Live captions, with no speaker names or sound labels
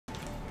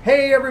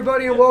Hey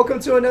everybody, and welcome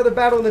to another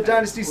battle in the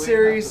Dynasty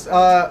series.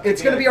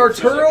 It's going to be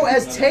Arturo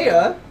as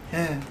Taya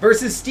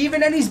versus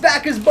Steven, and he's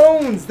back as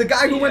Bonz, the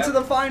guy who went to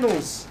the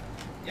finals.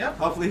 Yep.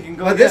 Hopefully he can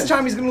go But again. this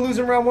time he's going to lose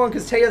in round one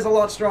because Taya's a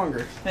lot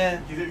stronger.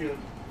 He did get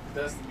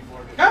Destiny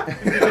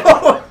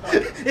before.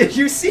 If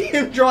you see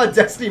him draw a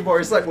Destiny bar,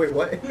 it's like, wait,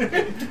 what?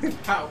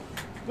 How?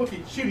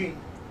 Wookie cheating.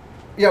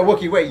 Yeah,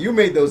 Wookie, wait, you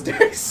made those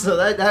decks, so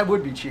that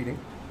would be cheating.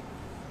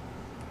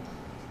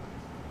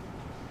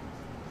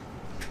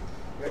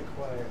 Get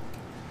quiet.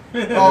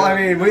 Oh, I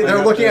mean,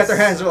 they're looking at their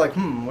hands, they're like,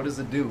 what does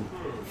it do?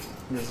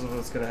 This is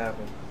what's gonna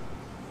happen.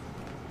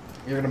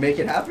 You're going to make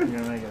it happen?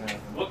 You're gonna make it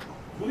happen. What?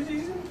 Who's he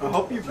using? I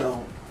hope you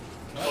don't.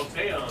 Oh,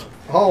 Taeyeon.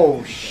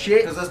 Oh,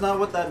 shit. Because that's not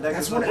what that deck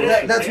That's is. one,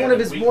 Yeah, that's yeah, one of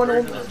his weak one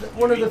version of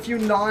of the weak. few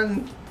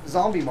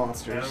non-zombie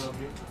monsters.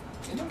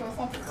 You know, that's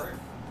not the card.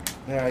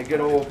 Yeah,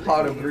 good old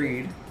Pot of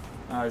Greed.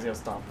 Oh, he's gonna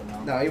stop it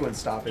now. No, he wouldn't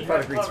stop it. He Pot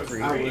had of Greed's Pot of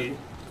free. Greed.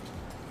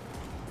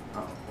 Oh,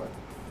 what?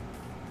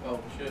 Oh,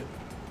 shit.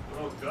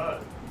 Oh,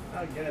 God.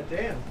 Oh,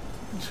 goddamn.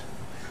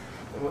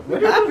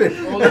 What happened?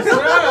 Holy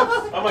crap!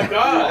 Oh, my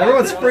God.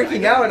 Everyone's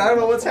freaking out, and I don't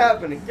know what's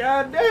happening.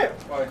 God damn!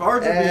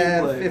 Cards are being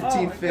And played.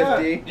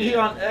 1550. He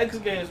on X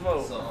Games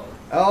mode. So,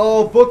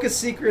 Oh, Book of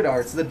Secret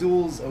Arts. The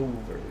duel's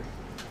over.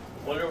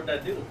 Wonder what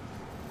that do.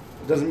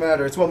 It doesn't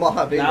matter. It's what Now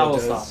Mahavela we'll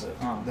does. stop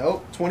it.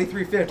 Nope,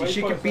 2350. Wait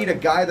She for can a beat a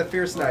second. Guy the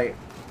Fierce Knight.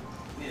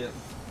 yeah.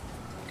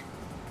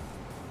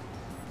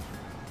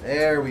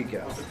 There we go.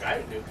 What's the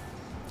guy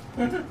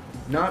do?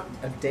 Not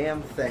a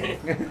damn thing.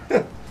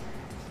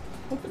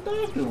 What the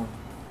dog doing?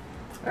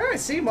 Alright,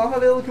 see,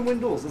 Mahavela can win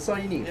duels. That's all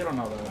you need. You don't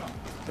know that.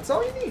 That's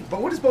all you need.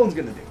 But what is Bones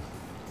gonna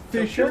do?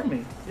 He showed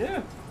me.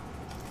 Yeah.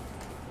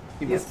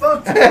 He He's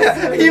might.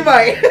 fucked. He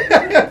might.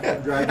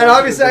 Drag And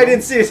obviously I down.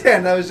 didn't see his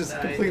hand. That was just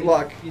complete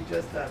luck. You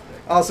just tapped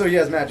Also, he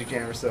has Magic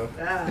Jammer, so.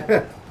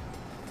 it.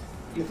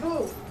 You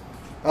fool.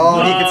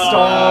 Oh, he could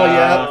stall,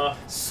 yeah.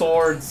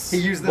 Swords. He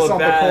used this but on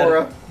bad,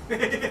 Bakura.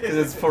 because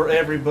it's for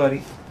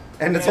everybody.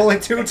 And it's only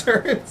 2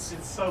 turns.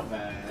 It's so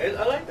bad.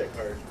 I like that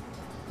card.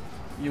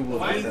 You will.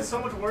 Why do is it that.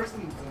 so much worse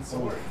than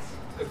swords?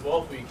 Because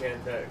Wolfie you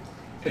can't attack.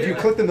 If you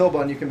click the mill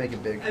button, you can make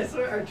it big. I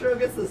swear, Arturo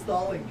gets the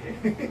stalling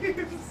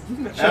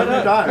games. Shut Every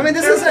up. time. I mean,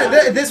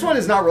 this one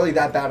is not really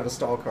that bad of a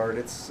stall card.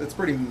 It's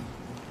pretty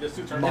Just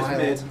 2 turns. mild.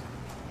 mid.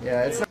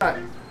 Yeah, it's not.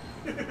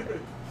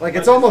 Like,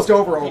 it's almost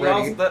over He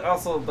already.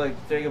 also, like,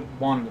 Jacob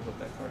wanted to put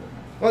that card in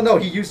Well, no,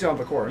 he used it on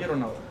there. Bakura. You don't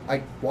know that.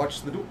 I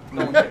watched the duel.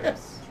 No one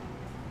cares.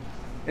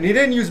 And he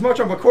didn't use much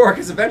on Bakura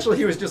because eventually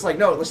he was just like,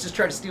 no, let's just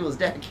try to steal his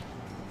deck.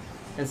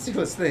 And steal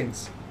his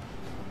things.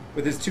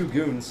 With his 2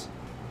 goons.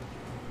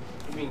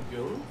 You mean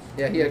goons?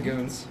 Yeah, he had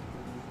goons.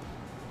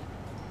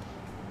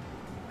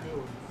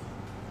 Goons.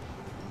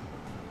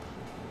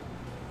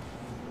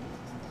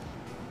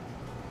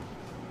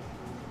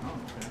 Oh,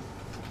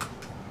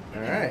 okay.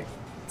 Alright.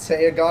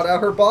 Taya got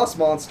out her boss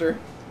monster.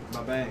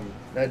 My bang.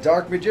 That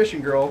Dark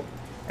Magician girl.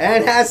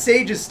 And has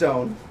Sage's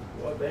Stone.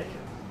 What band?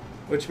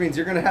 Which means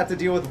you're going to have to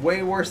deal with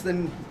way worse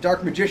than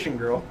Dark Magician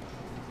girl.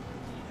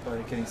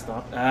 Oh, can he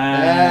stop?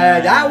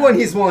 That one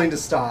he's willing to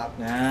stop.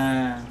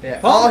 Nah. Yeah.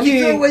 Oh, he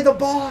threw away the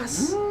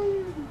boss.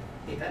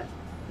 He had.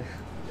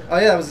 Oh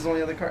yeah, that was his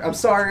only other card. I'm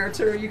sorry,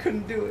 Arturo, you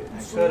couldn't do it.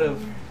 I could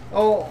have.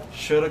 Oh,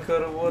 Shoulda,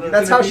 coulda, woulda.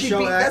 that's how be she so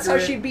beat. That's how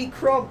accurate. she beat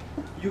Crump.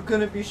 You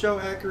couldn't be so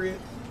accurate.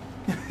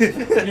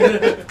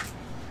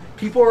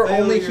 People are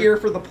only Failure. here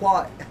for the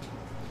plot.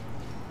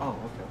 Oh, okay.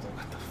 I was like,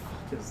 what the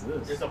fuck is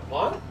this? There's a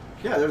plot?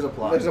 Yeah, there's a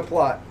plot. There's a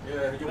plot. Yeah,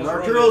 you And almost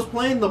Arturo's ruined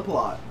playing the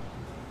plot.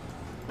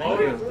 Thank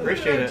you.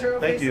 Appreciate it.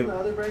 Thank you.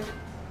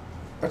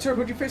 Arturo,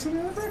 who'd you face in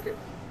the other bracket?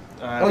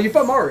 Oh, Oh, you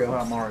fought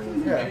Mario. Mario.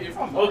 Yeah. it.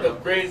 Oh, the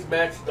Braves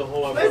matched the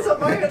whole Wait, so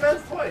Mario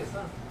advanced twice,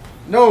 huh?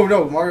 No,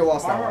 Mario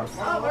lost that one.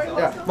 Oh, Mario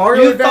Yeah, lost.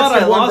 Mario You advanced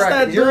thought I in one lost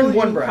bracket. that You're in duel?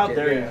 one How bracket.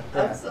 dare you? Yeah.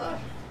 That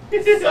sucks.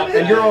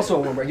 And you're also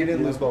in one bracket. You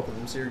didn't lose both of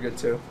them, so you're good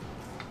too.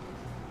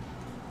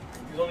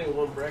 He's only in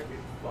 1 bracket.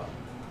 Fuck.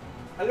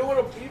 I didn't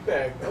want to be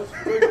back. I was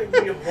expecting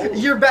to be a whole.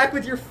 You're back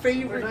with your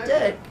favorite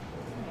deck.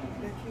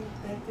 That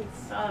thing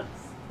sucks.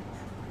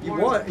 You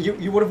won.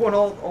 You would have won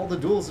all the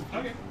duels. If,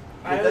 Okay.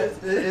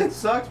 It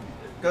sucks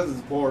because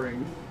it's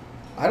boring.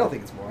 I don't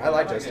think it's more. I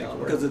like Destiny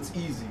Because 4. it's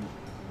easy.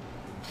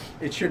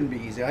 It shouldn't be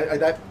easy.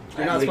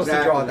 You're not supposed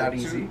to draw it that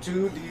easy.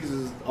 Two Ds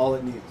is all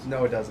it needs.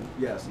 No, it doesn't.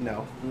 Yes.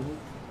 No.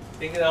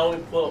 Thinking I only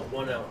pull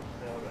 1 out.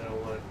 I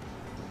don't want.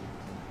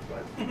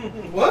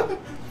 What?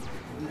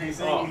 He's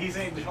saying, Oh. he's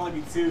saying there should only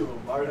be 2.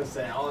 Mario's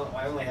saying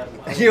I only had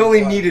 1. He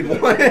only needed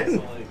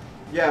one.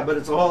 Yeah, but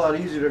it's a whole lot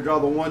easier to draw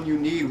the one you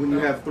need when you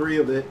have 3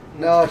 of it.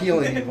 No, he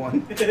only needed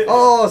one.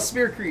 Oh,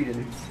 Spear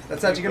Creedon.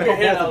 That's actually gonna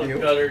Hit help out both of you.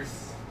 gutters.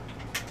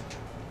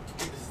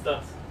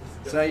 Stuff.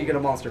 So now you get a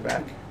monster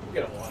back. You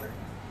get a water.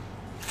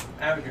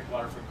 I haven't drank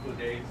water for 2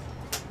 days.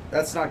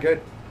 That's not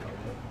good.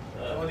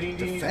 Well, you need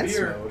Defense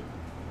beer. mode.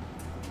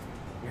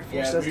 Your force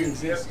Yeah, doesn't you're,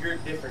 exist. you're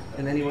different.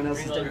 And anyone else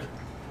is Green different.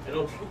 I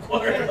don't drink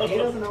water. He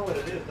doesn't know what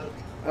it is.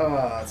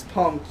 It's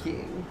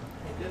Pumpkin.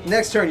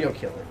 Next turn you'll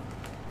kill it.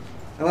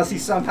 Unless he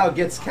somehow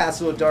gets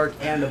Castle of Dark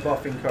and a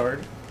buffing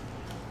card.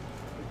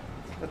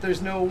 But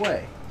there's no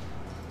way.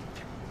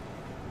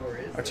 Or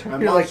is it? My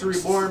You're like, Monster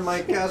Reborn,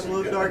 my Castle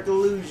of Dark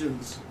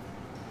Illusions.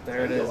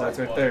 There it is. That's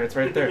right there. It's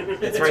right there.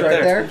 It's right right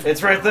there. there?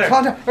 It's right there.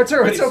 calm down,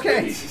 Arturo, it's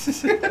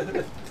Please,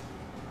 okay.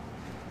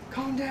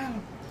 Calm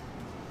down.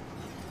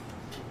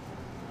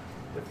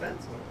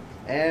 Defense one.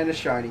 And a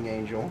Shining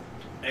Angel.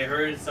 I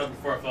heard something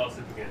before I fall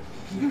asleep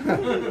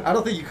again. I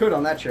don't think you could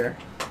on that chair.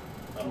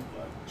 Oh, fuck.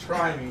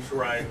 Try me.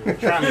 Try me.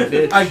 Try me,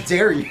 bitch. I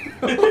dare you.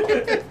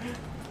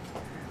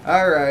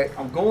 All right.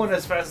 I'm going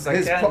as fast as I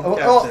His can.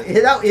 Captain.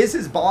 That is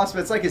his boss, but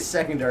it's like his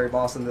secondary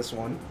boss in this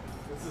one.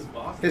 What's his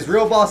boss? His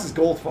real boss is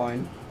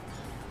Goldfine.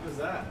 What is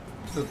that?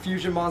 It's a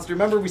fusion monster.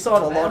 Remember, we saw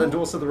it a lot in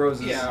Duels of the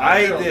Roses. Yeah.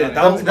 I did.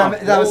 That was my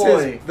that was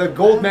boy. his, the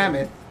gold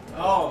mammoth.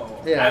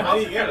 Oh. Yeah. How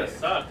do you That get kind of it?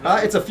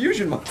 sucked. It's a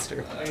fusion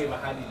monster. Okay, but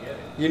how do you get it?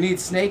 You need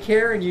snake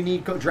hair and you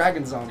need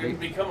dragon You zombie.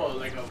 become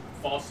like a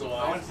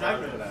fossilized. How much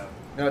time is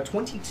that?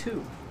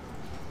 22.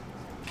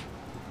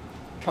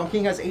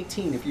 Pumpkin has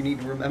 18 if you need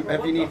to remember. If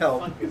What you need the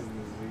help. fuck is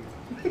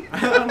this, I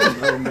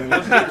don't know,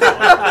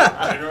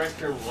 man.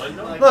 Director one,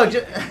 though? Like- Look.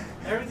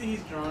 Everything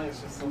he's drawing is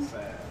just so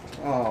sad.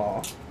 Oh.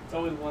 It's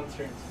always one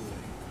turn too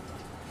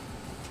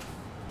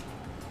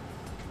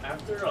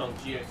After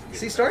GX. you get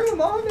See, starting with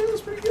Mom, it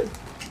was pretty good.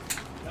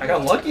 I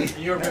got lucky. late.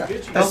 You're a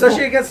bitch.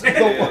 Especially against the. You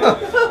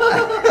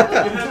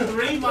have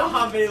 3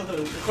 Maha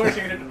Veilhoods. Of course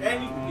you're gonna do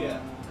any.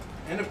 Yeah.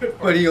 And a Pip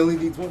But he only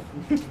needs one.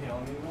 He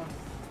only needs one.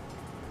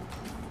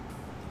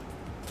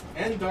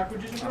 And Dark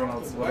Magician. I don't know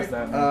Pearl, what is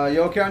right? that.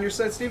 You okay on your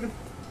side, Steven?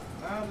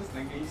 I'm just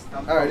thinking he's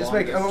stumped All right, the just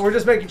make. longest. We're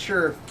just making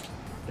sure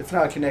it's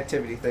not a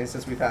connectivity thing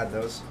since we've had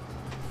those.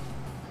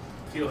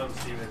 Kill him,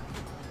 Steven.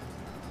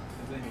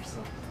 And then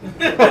yourself.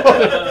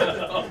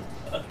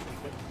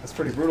 That's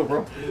pretty brutal,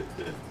 bro.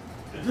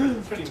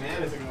 It's pretty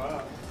menacing. Wow.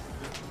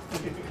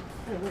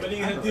 What are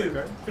you gonna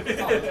do? Wait,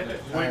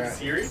 Alright.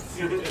 serious?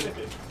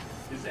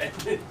 Is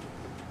that it?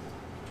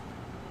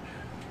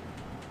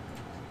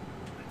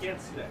 I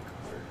can't see that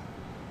color.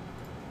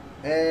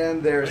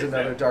 And there's What is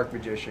another that? Dark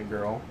Magician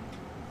girl.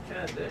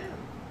 God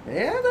damn.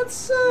 Yeah,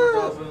 that's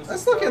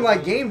looking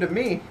like game to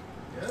me.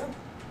 Yeah.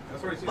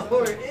 That's where he sees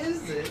Or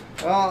is it?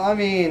 Well, I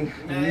mean,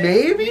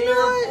 maybe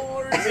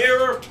not.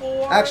 Mirror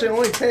 4. Actually,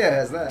 only Taya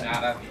has that.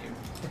 Nah, that's you.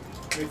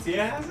 Wait,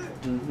 Tia has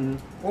it? Mm-hmm.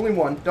 Only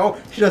one.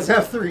 Don't. She doesn't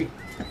have 3.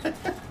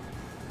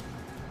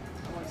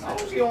 How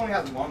much she only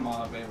has one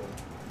Maha available?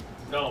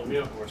 No,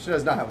 Mirror 4. She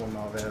does not have one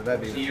Malvada.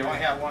 That'd be. You only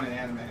have one in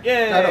anime.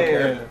 Yeah. I don't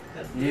care.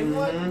 Game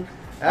one? Mhm.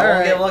 I All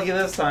won't get right. lucky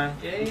this time.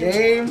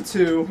 Game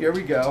 2. Here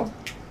we go.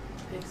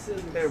 Pick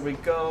scissors. Here we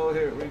go.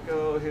 Here we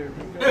go. Here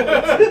we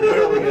go.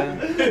 Here we go.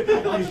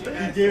 You told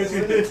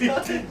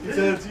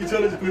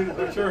us to put it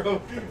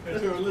Arturo.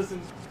 Arturo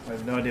listens. I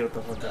have no idea what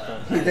the fuck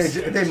that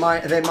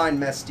thought. They mind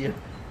messed you.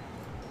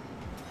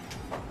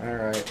 All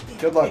right.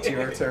 Good luck to you,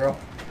 Arturo.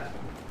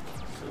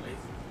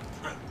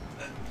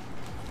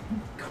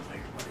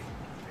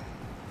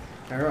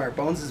 All right.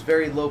 Bones is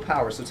very low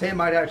power, so Taya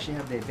might actually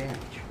have the advantage.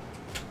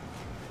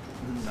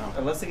 No.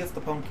 Unless it gets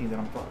the pumpkin, then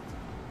I'm fucked.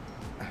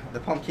 The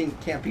pumpkin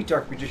can't beat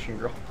Dark Magician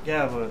Girl.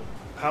 Yeah, but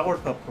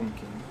powered up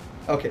pumpkin.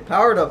 Okay,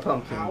 powered up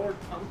pumpkin. Powered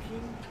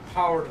pumpkin?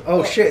 Powered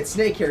Oh shit,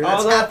 snake hair.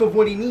 That's Oh, half of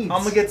what he needs.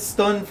 I'm gonna get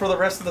stunned for the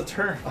rest of the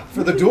turn.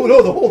 for the duel.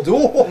 No, the whole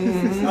duel.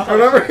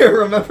 Remember?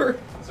 Remember?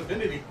 It's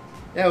Affinity.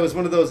 Yeah, it was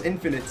one of those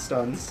infinite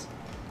stuns.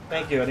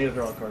 Thank you. I need to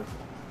draw a card.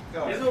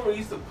 This is when we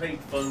used to play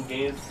fun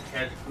games to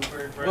catch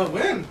Cooper in But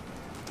when?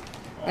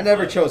 I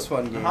never chose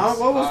fun games. Huh?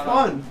 What was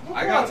fun?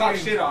 I gotta talk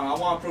shit on him. I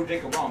want to prove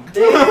Jacob wrong.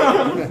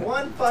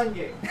 One fun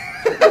game.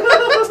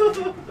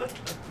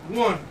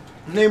 One.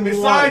 Name me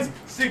Besides one.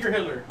 Secret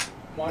Hitler.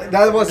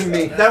 That wasn't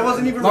me. That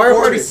wasn't even Mario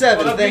recorded. Party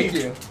 7, Oh, thank me.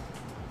 you.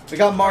 We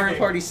got Mario Okay.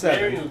 Party I didn't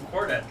 7. even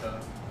record that though.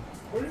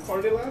 Where did you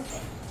record it last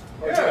time?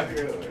 Yeah.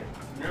 Secret Hitler.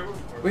 Never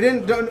recorded. We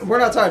didn't. We're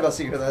not talking about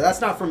Secret Hitler.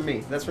 That's not from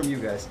me. That's from you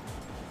guys.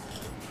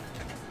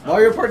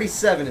 Mario Party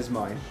 7 is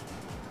mine.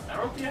 I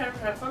don't think I ever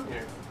had fun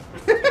here.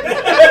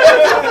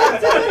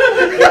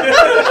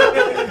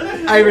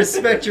 I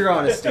respect your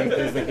honesty.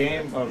 Is the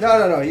game? Oh,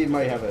 No. He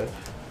might have a.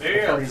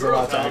 There Party's a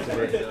lot to Arturo's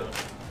activate. house,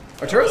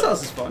 though. Arturo's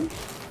house is fun.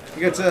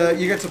 You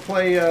get to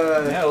play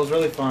Yeah, it was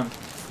really fun.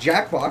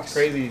 Jackbox.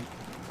 Crazy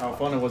how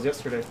fun it was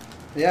yesterday.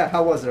 Yeah,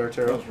 how was it, It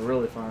Arturo? was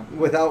really fun.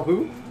 Without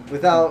who?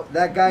 Without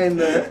that guy in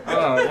the.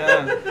 Oh,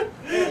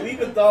 yeah. Leave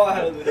the doll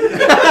out of this.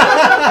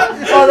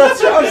 Oh,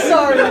 that's right. I'm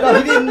sorry. No,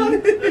 he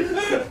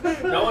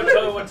didn't. No one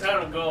told me what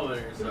time to go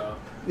there, so.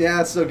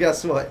 Yeah. So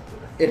guess what?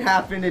 It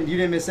happened, and you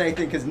didn't miss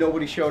anything because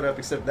nobody showed up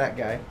except that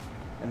guy,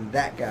 and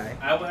that guy.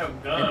 I would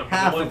have gone. And but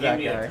half no one of that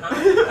gave me a guy.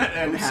 time.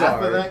 And I'm half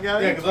sorry. of that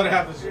guy? Yeah, because what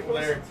happens there?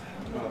 What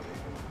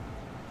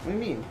do you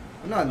mean?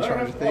 I'm not in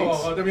charge of things.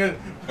 Oh, I mean,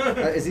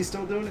 Is he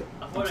still doing it?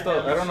 I would still-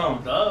 have I don't know.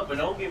 showed up, but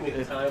don't give me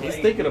the time. He's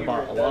Hey, thinking you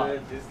about were a lot.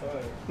 done this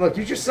time. Look,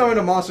 you just summoned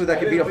a monster that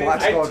could beat a Black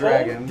I Skull told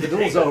Dragon. The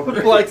duel's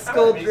over. Black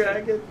Skull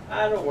Dragon.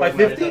 I don't By worry about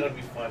it. 50? That'll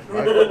be fun.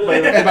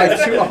 And by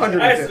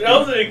 250.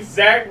 Those are the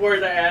exact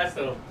words I asked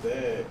him.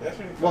 that's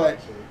really fun, What?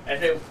 actually. I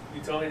said,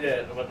 you told me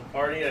that about the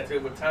party. I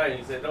said, what time?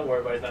 You said, don't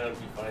worry about it. It's not going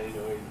to be fine. You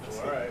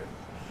know, all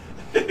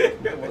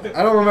right.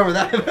 I don't remember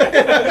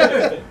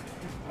that.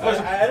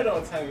 I don't know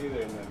what time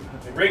either. And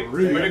then Rick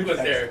was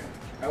there.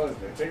 I was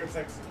there. Jacob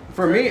texted.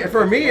 For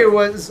me, it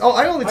was. Oh,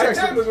 I only My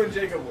time was texted. when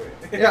Jacob went.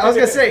 Yeah, I was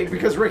gonna say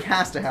because Rick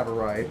has to have a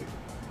ride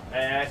I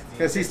asked you.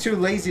 because he's too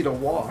lazy to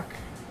walk.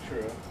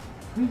 True.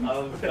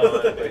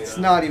 It's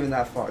not even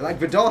that far. Like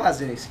Vidal has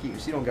an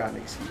excuse. You don't got an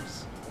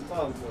excuse. That's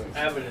all I was doing. I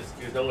have an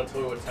excuse. No one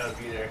told me what time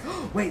to be there.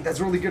 Wait,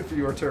 that's really good for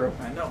you, Arturo.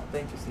 I know.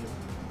 Thank you, Steve.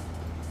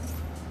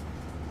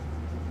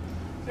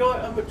 You know what?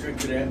 I'm gonna drink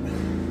to that.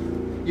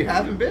 You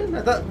haven't been?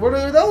 I thought. What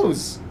are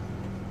those?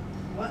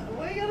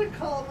 Why you gotta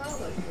call them out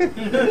like that?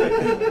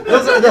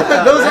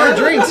 Those are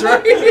drinks,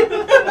 right?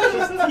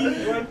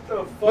 What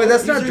the fuck? Wait,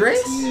 that's not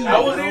drinks. I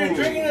wasn't even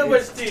drinking that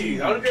much tea.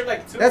 I only drank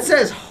like 2. That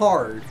says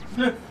hard.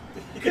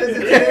 Because it's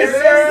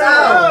very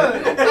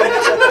sour.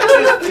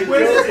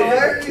 It's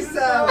very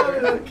sour.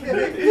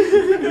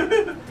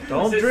 Okay.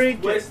 Don't drink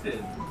it.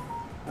 Twisted.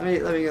 Let me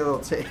get a little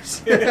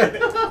taste. I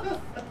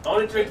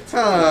only drink 2.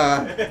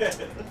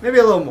 Maybe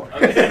a little more. I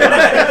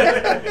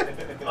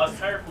was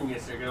tired from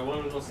yesterday because I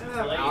wanted to go sleep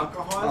late.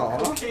 Alcohol, Aw.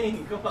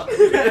 cocaine. Come on.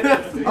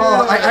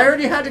 Oh, I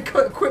already had to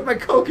quit my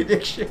Coke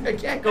addiction. I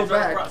can't go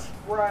back.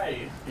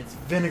 Right. It's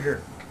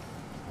vinegar.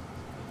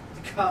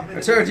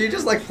 Arturo, do you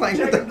just like playing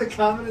with Check out the... the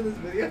comment in this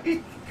video.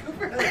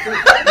 Cooper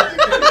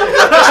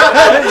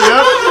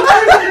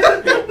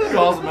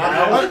Calls him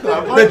out.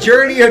 The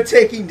journey of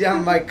taking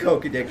down my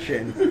Coke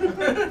addiction.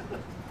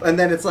 And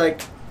then it's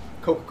like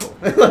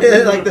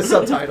Coca-Cola. Like the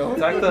subtitle.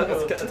 Attack the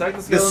The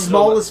skeleton.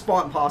 smallest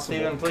font possible.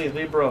 Steven, please,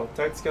 be bro.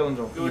 Attack the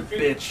skeleton. You Dude,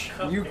 bitch.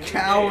 You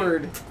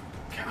coward.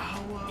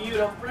 Eat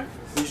on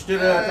breakfast. You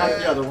should have attacked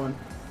the other one.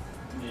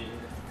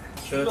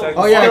 Should attack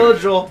Oh, the yeah.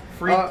 skeleton.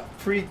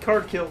 Free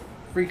card kill.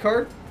 Free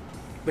card?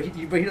 But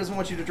he doesn't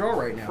want you to draw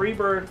right now. Free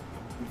bird.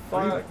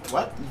 Fuck.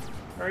 What?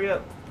 Hurry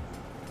up.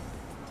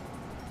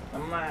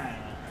 Come on.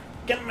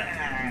 Come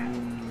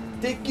on.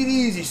 Take it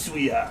easy,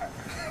 sweetheart.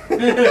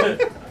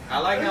 I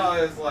like how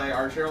it's like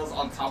Arturo's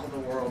on top of the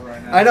world right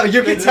now. I know,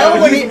 you can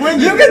tell when he's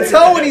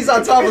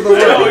on top of the No,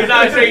 he's world.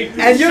 not saying,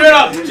 And you- shut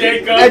up,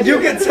 Jacob. And you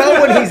can tell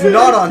when he's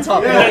not on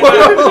top of He's the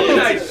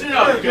like, world. shut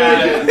up,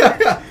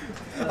 guys.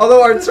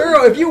 Although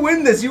Arturo, if you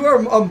win this, you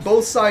are on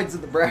both sides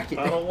of the bracket.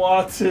 I don't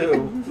want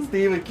to.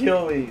 Steve would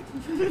kill me.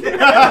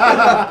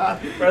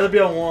 Rather be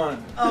on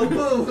one. Oh,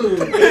 boo-hoo.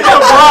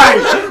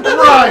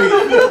 Right.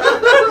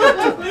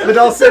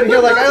 Vidal's sitting here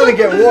like, I only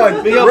get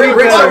one.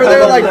 Rick's over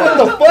there like, what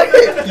the fuck?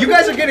 You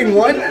guys are getting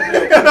one? You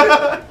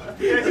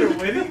guys are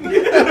winning?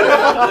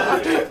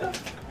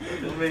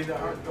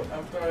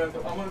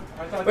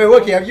 Wait,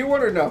 Wookie, have you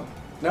won or no?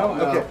 No?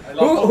 Okay.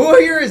 Who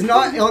here is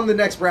not on the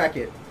next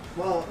bracket?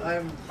 Well,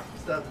 I'm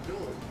Stop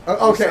Duel.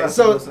 Okay,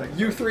 so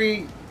you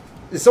three,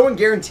 is someone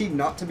guaranteed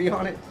not to be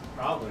on it?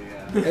 Probably,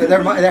 yeah.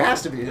 There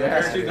has to be. There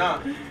has to Actually be.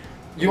 not.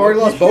 You already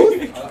lost both?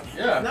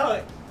 Yeah.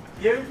 No,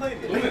 you haven't played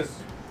it. Loomis.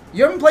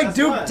 You haven't played That's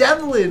Duke fine.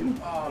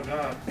 Devlin. Oh,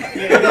 God.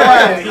 Okay,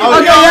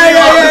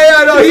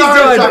 yeah, no, he's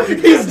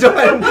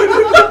done.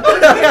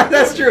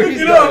 That's true, he's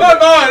You know, done. my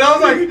mind. I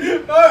was like,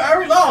 I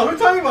already lost. What are you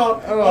talking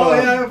about? Oh. Oh,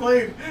 yeah, I haven't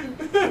played.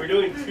 We're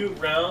doing 2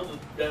 rounds with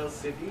Down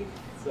City.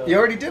 So. You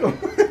already did them.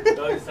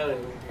 No, he's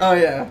telling me. Oh,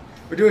 yeah.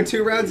 We're doing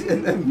 2 rounds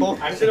and then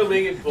both. I should have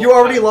made it both. You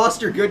already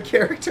lost your good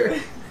character.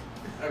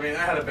 I mean, I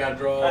had a bad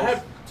draw. I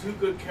have 2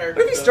 good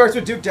characters. What if he starts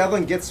with Duke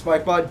Devlin, gets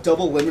Spike Bot,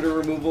 double limiter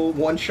removal,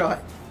 1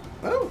 shot?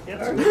 Oh, Yeah,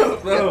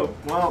 alright. No.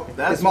 Well,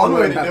 that's His mom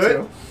one way would to have do it.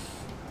 to.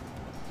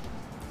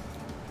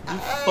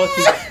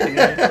 Fucking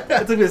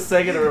it took me a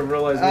second to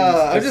realize.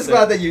 I'm just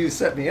glad that you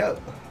set me up.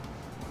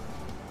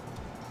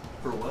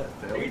 For what?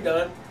 Are you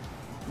done?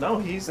 No,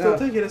 he's still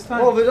taking his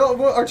time.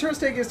 Well, Arturo's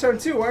taking his turn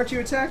too. Why aren't you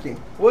attacking?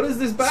 What is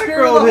this Spirit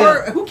background of the hit?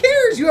 Heart. Who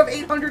cares? You have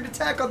 800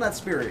 attack on that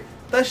spirit.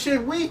 That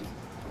shit weak.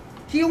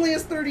 He only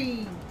has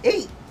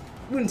 38.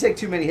 Wouldn't take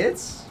too many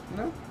hits, you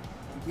know?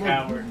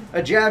 Coward.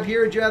 A jab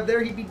here, a jab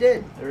there, he'd be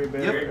dead. You're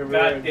a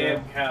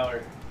goddamn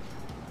coward.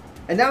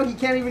 And now he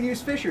can't even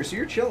use Fisher, so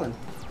you're chilling.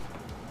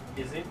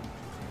 Is it?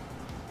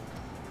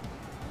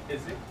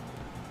 Is it?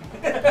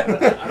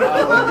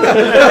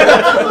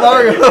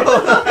 Mario.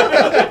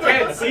 I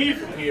can't see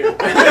from here.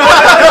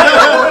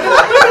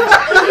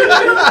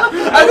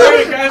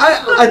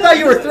 I thought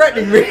you were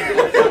threatening me.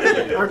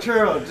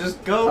 Arturo,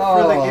 just go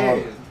for the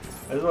game.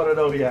 I just want to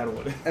know if he had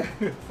one.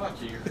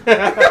 Fuck you.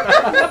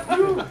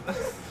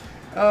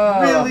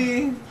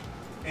 Really?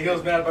 He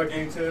goes mad about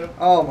game 2.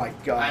 Oh my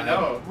god. I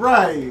know.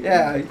 Right.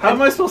 Yeah. How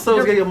am I supposed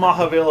to get a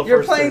Mahavela You're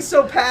first? playing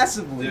so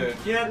passively. Dude.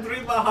 You had 3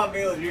 Baja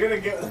Mailers. You're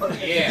going to get one.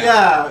 Yeah.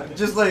 Yeah,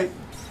 just like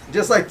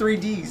Just like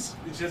 3Ds.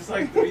 It's just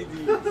like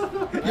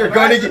 3Ds.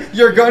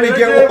 You're gonna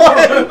get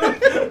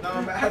one. No,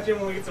 imagine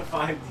when we get to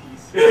 5Ds.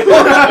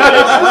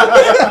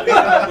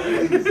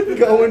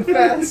 Going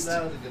fast.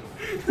 That was a good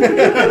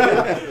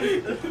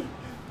one.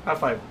 High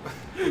five.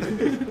 I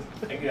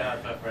get a high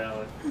five for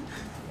Alan.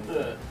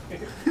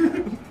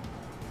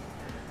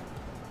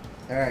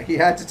 Alright, he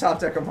had to top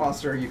deck a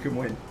monster, you can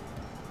win.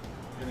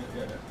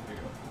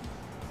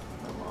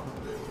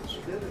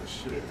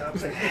 Top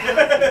pick.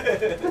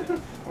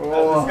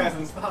 Oh. This guy's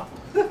unstoppable.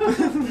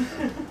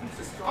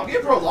 I'm gonna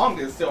prolong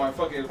this till I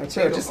fucking.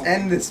 Arturo, just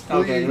end this, please.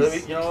 Okay, you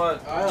know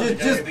what? I don't Just- think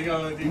just- anything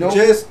on it. No.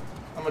 Just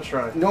I'm gonna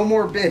try. No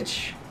more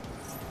bitch.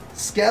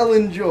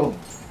 Skelangel.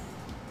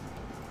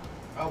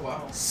 Oh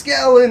wow.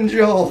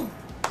 Skelangel.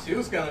 She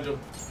was kind of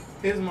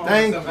his mom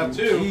Thank was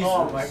something you, too. Jesus.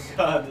 Oh my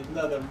god,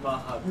 another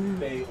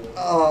Mahabela.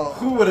 Oh.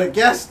 who would have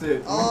guessed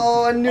it?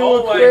 Oh, a new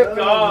Oh my equip.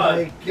 god.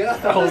 Oh my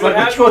god. I was You like,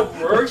 have which no one?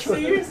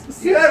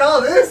 mercies? You had all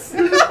this?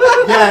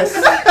 Yes.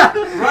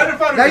 Right in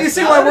front of Now his you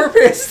see son? why we're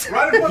pissed.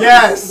 Right in front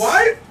Yes. of his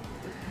wife?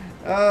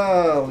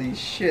 Holy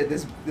shit,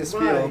 this My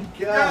field.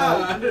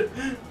 god. God.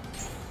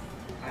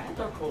 I have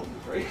dark cold,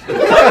 right?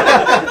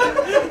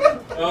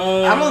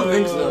 I don't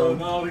think so.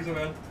 No, I don't think so,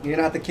 man. You're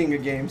not the king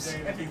of games.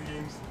 I think the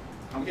games.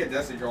 I'm gonna get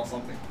Destiny draw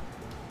something.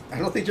 I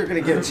don't think you're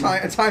gonna get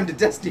time to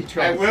Destiny I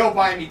try. will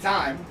buy me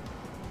time.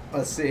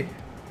 Let's see.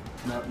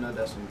 No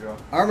Destiny draw.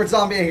 Armored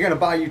Zombie ain't gonna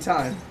buy you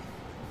time.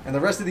 And the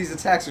rest of these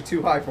attacks are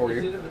too high for You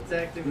you. should have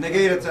attacked him.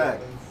 Negate attack.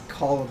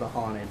 Call of the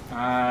Haunted.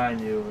 I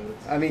knew it.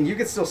 I mean, you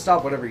can still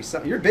stop whatever you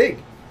summon. You're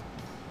big.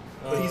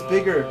 But he's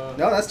bigger.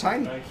 No, that's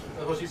tiny.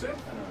 That's what she said?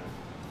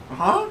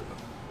 Huh?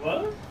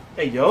 What?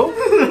 Hey, yo. Do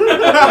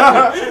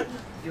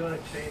you want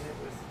to chain it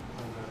with?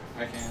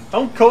 I can.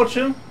 Don't coach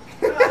him.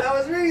 I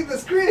was reading the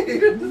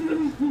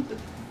screen.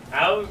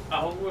 I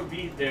would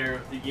be there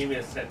if they gave me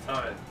a set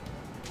time.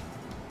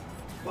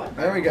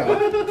 There we go.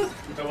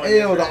 If I wanted to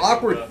Ew, the try to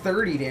awkward keep up.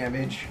 30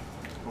 damage.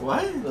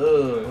 What? Ugh,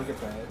 look at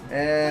that.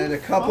 And a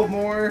couple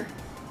more.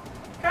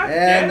 God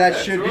damn And that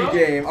it, should be Arturo.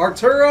 game.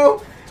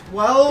 Arturo,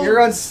 12. You're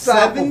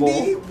unstoppable.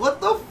 70?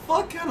 What the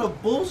fuck kind of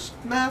bullshit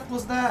math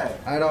was that?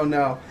 I don't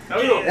know. That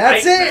was a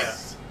That's nightmare. it.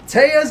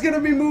 Taya's gonna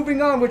be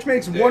moving on, which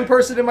makes one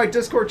person in my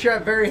Discord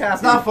chat very happy.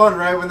 It's not fun,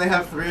 right? When they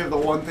have 3 of the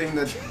one thing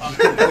that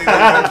completely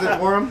wins it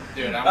for them.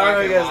 Dude, I'm All not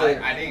right, gonna guys, lie.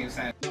 like- I didn't even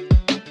stand